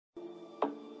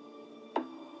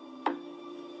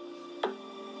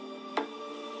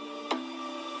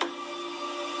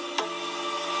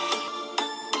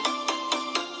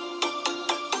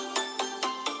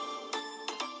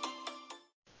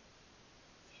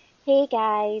Hey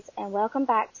guys, and welcome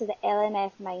back to the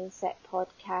LMF Mindset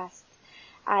podcast.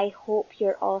 I hope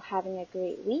you're all having a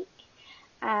great week.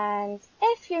 And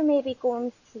if you're maybe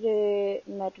going through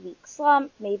midweek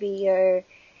slump, maybe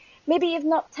you've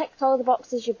not ticked all the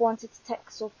boxes you've wanted to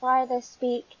tick so far this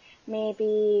week.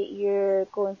 Maybe you're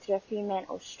going through a few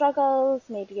mental struggles.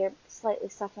 Maybe you're slightly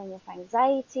suffering with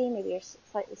anxiety. Maybe you're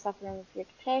slightly suffering with your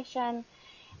depression.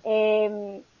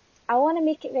 I want to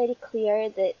make it very clear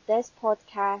that this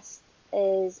podcast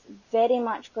is very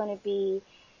much going to be,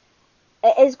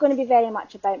 it is going to be very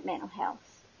much about mental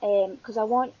health. Because I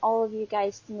want all of you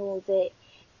guys to know that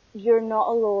you're not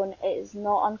alone. It is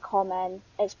not uncommon.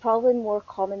 It's probably more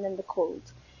common than the cold.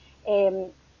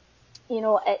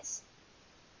 It's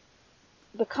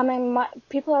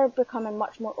people are becoming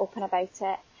much more open about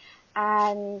it.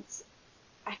 And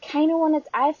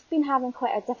I've been having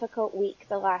quite a difficult week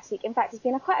the last week. In fact, it's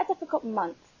been quite a difficult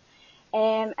month.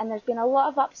 And there's been a lot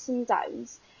of ups and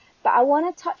downs. But I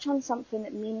want to touch on something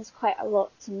that means quite a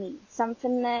lot to me.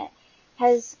 Something that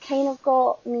has kind of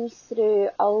got me through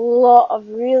a lot of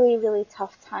really, really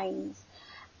tough times.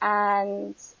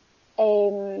 And,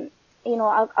 a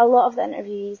lot of the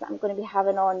interviews that I'm going to be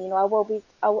having on,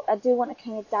 I do want to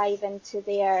kind of dive into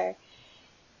their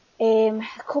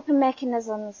coping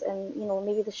mechanisms and,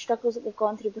 maybe the struggles that they've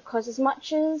gone through, because as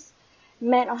much as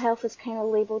mental health is kind of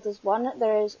labelled as one,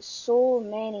 there's so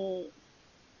many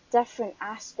different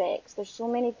aspects, there's so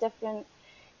many different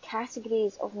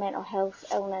categories of mental health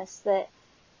illness that,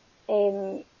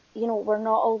 we're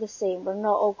not all the same, we're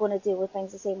not all going to deal with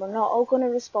things the same, we're not all going to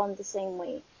respond the same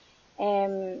way.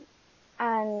 And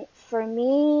for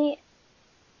me,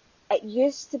 it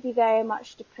used to be very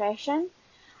much depression.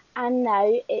 And now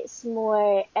it's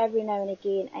more, every now and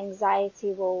again,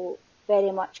 anxiety will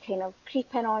very much kind of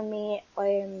creep in on me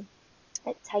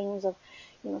at times of,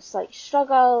 slight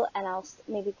struggle, and I'll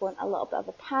maybe go into a little bit of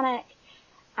a panic.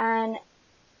 And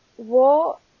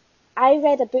I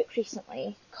read a book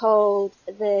recently called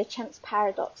The Chimp's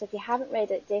Paradox. If you haven't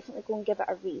read it, definitely go and give it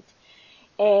a read.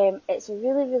 It's a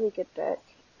really, really good book,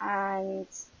 and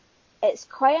it's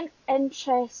quite an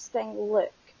interesting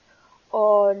look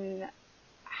on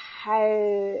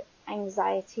how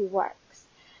anxiety works,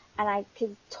 and I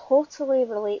could totally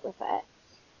relate with it,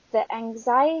 that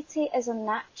anxiety is a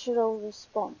natural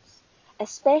response,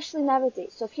 especially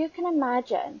nowadays. So if you can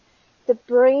imagine, the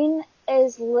brain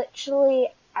is literally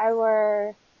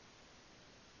our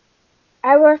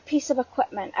piece of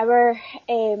equipment, our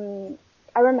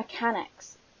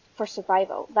mechanics for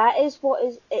survival. That is what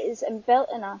it is inbuilt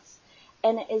in us,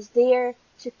 and it is there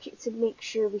to make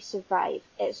sure we survive.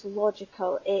 It's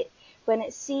logical. When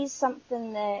it sees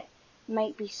something that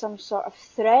might be some sort of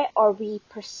threat, or we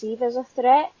perceive as a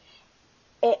threat,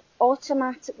 it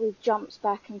automatically jumps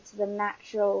back into the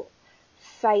natural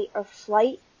fight or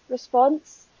flight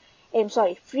response.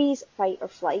 Freeze, fight or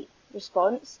flight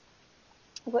response.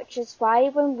 Which is why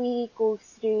when we go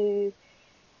through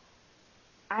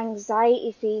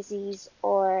anxiety phases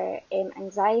or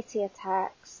anxiety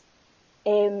attacks,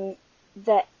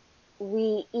 that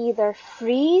we either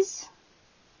freeze,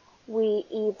 we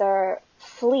either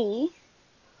flee,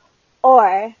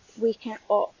 or we can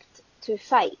opt to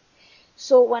fight.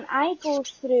 So when I go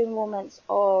through moments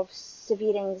of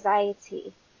severe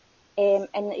anxiety, and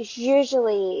it's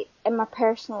usually in my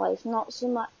personal life, not so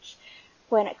much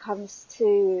when it comes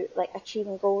to like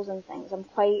achieving goals and things. I'm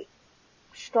quite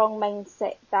strong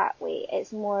mindset that way.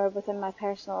 It's more within my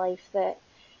personal life that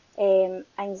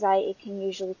anxiety can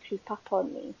usually creep up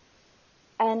on me.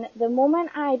 And the moment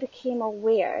I became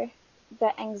aware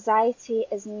that anxiety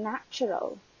is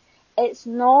natural, it's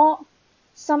not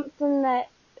something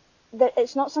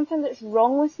it's not something that's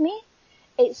wrong with me.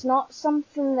 It's not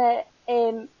something that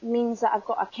means that I've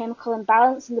got a chemical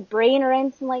imbalance in the brain or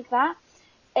anything like that.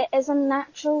 It is a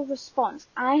natural response.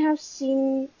 I have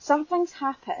seen something's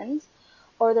happened,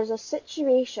 or there's a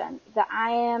situation that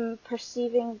I am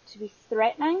perceiving to be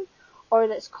threatening, or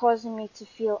that's causing me to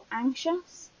feel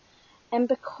anxious. And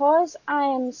because I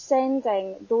am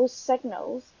sending those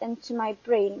signals into my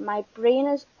brain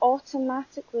is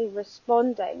automatically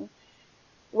responding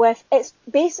with, it's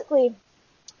basically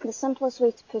the simplest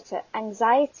way to put it,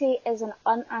 anxiety is an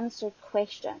unanswered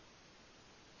question.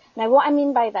 Now what I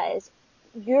mean by that is,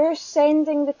 you're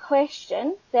sending the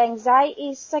question, the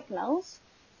anxiety signals,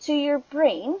 to your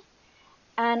brain,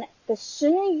 and the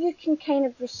sooner you can kind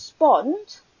of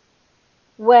respond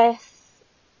with,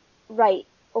 right,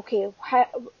 okay,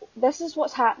 this is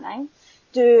what's happening.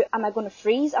 Am I going to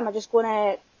freeze? Am I just going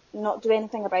to not do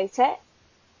anything about it?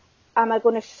 Am I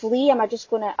going to flee? Am I just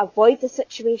going to avoid the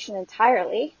situation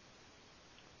entirely?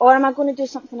 Or am I going to do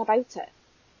something about it?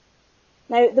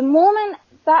 Now, the moment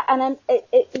that, and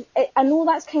I know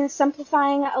that's kind of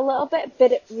simplifying it a little bit,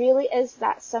 but it really is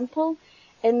that simple.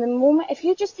 In the moment, if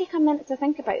you just take a minute to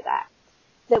think about that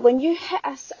when you hit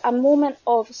a moment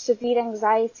of severe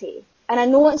anxiety, and I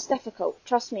know it's difficult,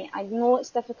 trust me, I know it's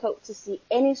difficult to see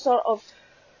any sort of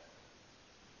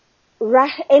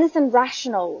anything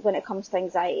rational when it comes to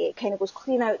anxiety. It kind of goes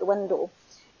clean out the window.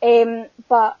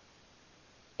 But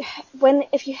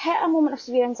if you hit a moment of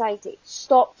severe anxiety,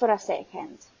 stop for a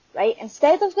second, right?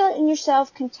 Instead of letting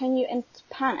yourself continue into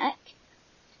panic,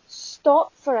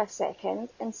 stop for a second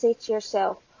and say to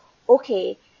yourself,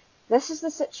 okay, this is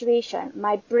the situation.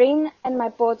 My brain and my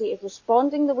body is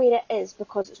responding the way it is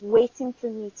because it's waiting for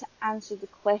me to answer the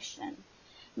question.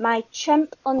 My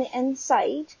chimp on the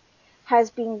inside has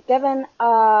been given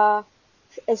a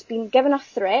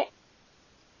threat,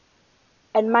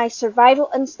 and my survival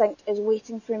instinct is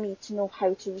waiting for me to know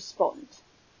how to respond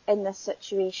in this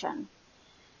situation.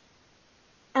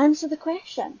 Answer the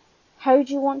question. How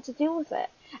do you want to deal with it?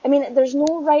 I mean, there's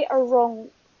no right or wrong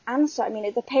answer. I mean,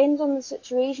 it depends on the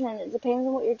situation and it depends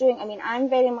on what you're doing. I mean, I'm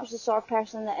very much the sort of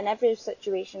person that in every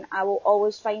situation I will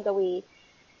always find a way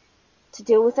to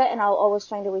deal with it and I'll always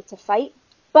find a way to fight.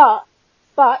 But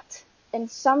in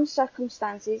some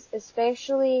circumstances,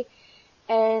 especially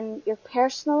in your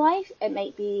personal life, it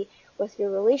might be with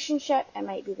your relationship, it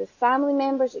might be with family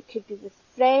members, it could be with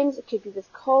friends, it could be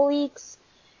with colleagues.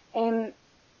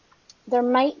 There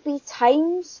might be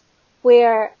times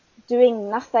where doing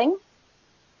nothing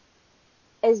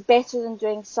is better than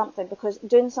doing something, because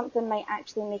doing something might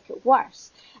actually make it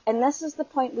worse. And this is the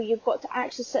point where you've got to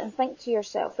actually sit and think to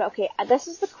yourself, right, okay, this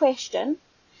is the question.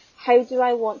 How do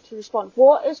I want to respond?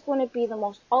 What is going to be the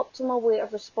most optimal way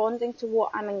of responding to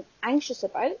what I'm anxious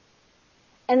about?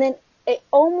 And then it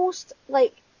almost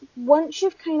like, once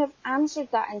you've kind of answered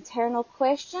that internal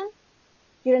question,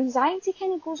 your anxiety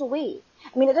kind of goes away.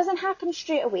 I mean, it doesn't happen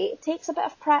straight away. It takes a bit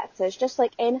of practice, just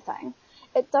like anything.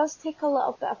 It does take a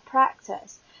little bit of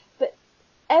practice. But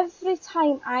every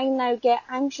time I now get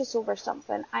anxious over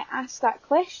something, I ask that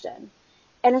question.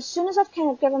 And as soon as I've kind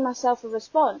of given myself a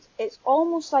response, it's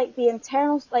almost like the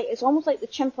internal, like it's almost like the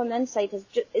chimp on the inside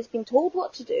has been told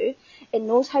what to do. It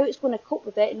knows how it's going to cope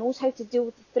with it. It knows how to deal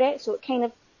with the threat, so it kind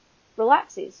of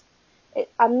relaxes.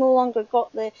 I've no longer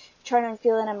got the churning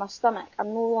feeling in my stomach.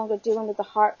 I'm no longer dealing with my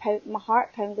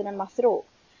heart pounding in my throat.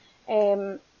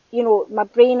 My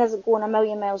brain isn't going a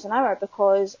million miles an hour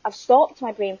because I've stopped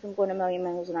my brain from going a million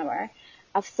miles an hour.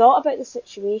 I've thought about the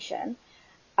situation.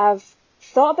 I've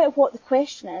thought about what the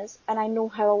question is, and I know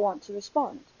how I want to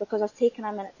respond because I've taken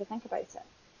a minute to think about it.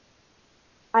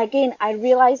 Again, I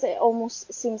realise that it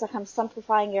almost seems like I'm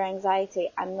simplifying your anxiety.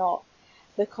 I'm not,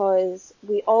 because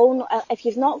we all know, if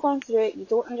you've not gone through it, you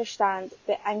don't understand,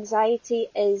 but anxiety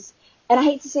is, and I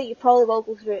hate to say it, you probably will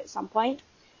go through it at some point,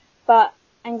 but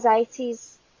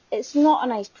anxiety's, it's not a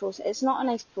nice process. It's not a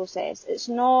nice process. It's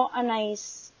not a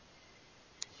nice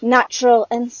natural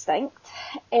instinct,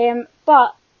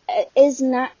 but it is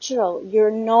natural.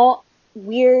 You're not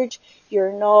weird.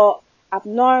 You're not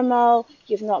abnormal.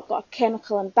 You've not got a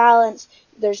chemical imbalance.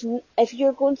 If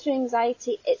you're going through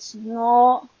anxiety, it's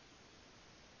not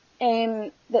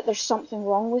that there's something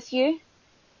wrong with you.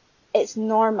 It's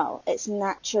normal. It's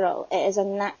natural. It is a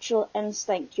natural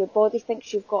instinct. Your body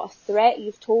thinks you've got a threat.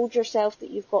 You've told yourself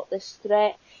that you've got this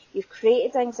threat. You've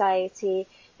created anxiety.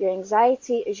 Your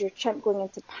anxiety is your chimp going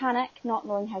into panic, not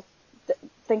knowing how,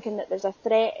 thinking that there's a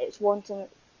threat. It's wanting,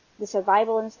 the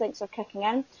survival instincts are kicking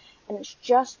in, and it's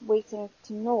just waiting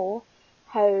to know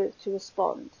how to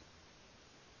respond.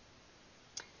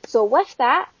 So with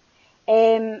that,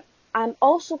 I'm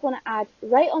also going to add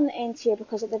right on the end here,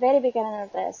 because at the very beginning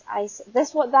of this,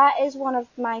 that is one of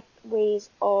my ways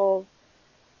of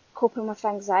coping with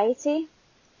anxiety.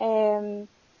 I'm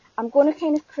going to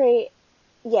kind of create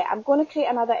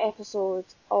another episode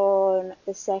on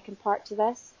the second part to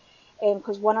this,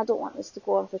 because one, I don't want this to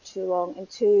go on for too long, and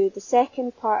two, the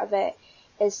second part of it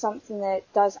is something that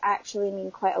does actually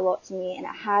mean quite a lot to me, and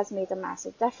it has made a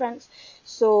massive difference.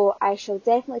 So I shall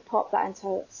definitely pop that into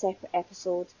a separate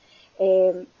episode.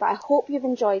 But I hope you've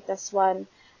enjoyed this one,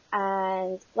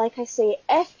 and like I say,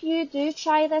 if you do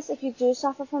try this, if you do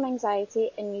suffer from anxiety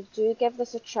and you do give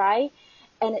this a try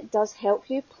and it does help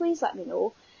you, please let me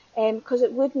know, because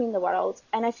it would mean the world.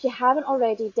 And if you haven't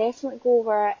already, definitely go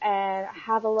over and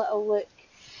have a little look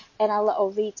and a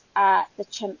little read at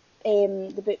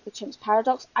the book The Chimp's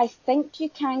Paradox. I think you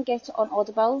can get it on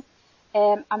Audible.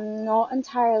 I'm not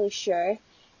entirely sure.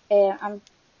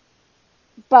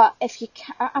 But if you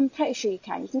can, I'm pretty sure you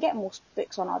can. You can get most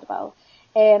books on Audible.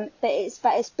 But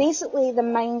it's basically the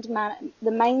mind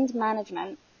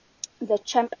management The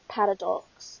Chimp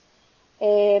Paradox.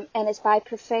 And it's by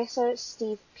Professor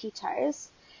Steve Peters.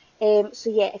 So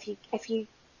yeah, if you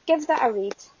give that a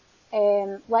read,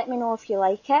 let me know if you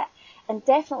like it, and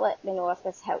definitely let me know if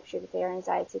this helps you with your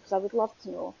anxiety, because I would love to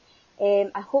know.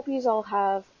 I hope you all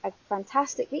have a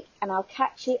fantastic week, and I'll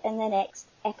catch you in the next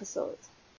episode.